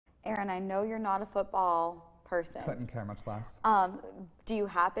Aaron, I know you're not a football person. Couldn't care much less. Do you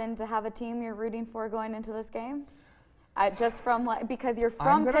happen to have a team you're rooting for going into this game? Just from because you're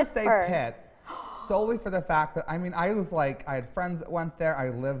from Pittsburgh. I'm gonna say Pitt, solely for the fact that I had friends that went there. I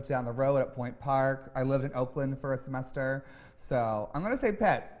lived down the road at Point Park. I lived in Oakland for a semester, so I'm gonna say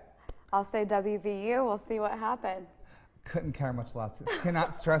Pitt. I'll say WVU. We'll see what happens. Couldn't care much less.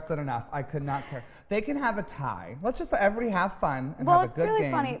 Cannot stress that enough. I could not care. They can have a tie. Let's just let everybody have fun and have a good game. Well, it's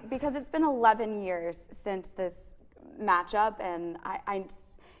really funny because it's been 11 years since this matchup, and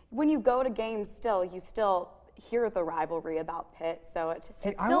when you go to games still, you still hear the rivalry about Pitt, so it's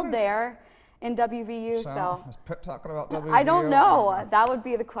still there in WVU. So is Pitt talking about WVU? I don't know. That would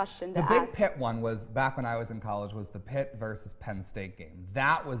be the question to ask. The big Pitt one was back when I was in college. Was the Pitt versus Penn State game?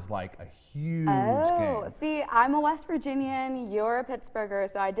 That was like a huge game. See, I'm a West Virginian. You're a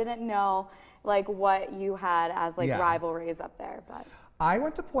Pittsburgher, so I didn't know like what you had as rivalries up there, but. I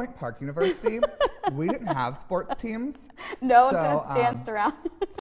went to Point Park University. We didn't have sports teams. No, just danced around.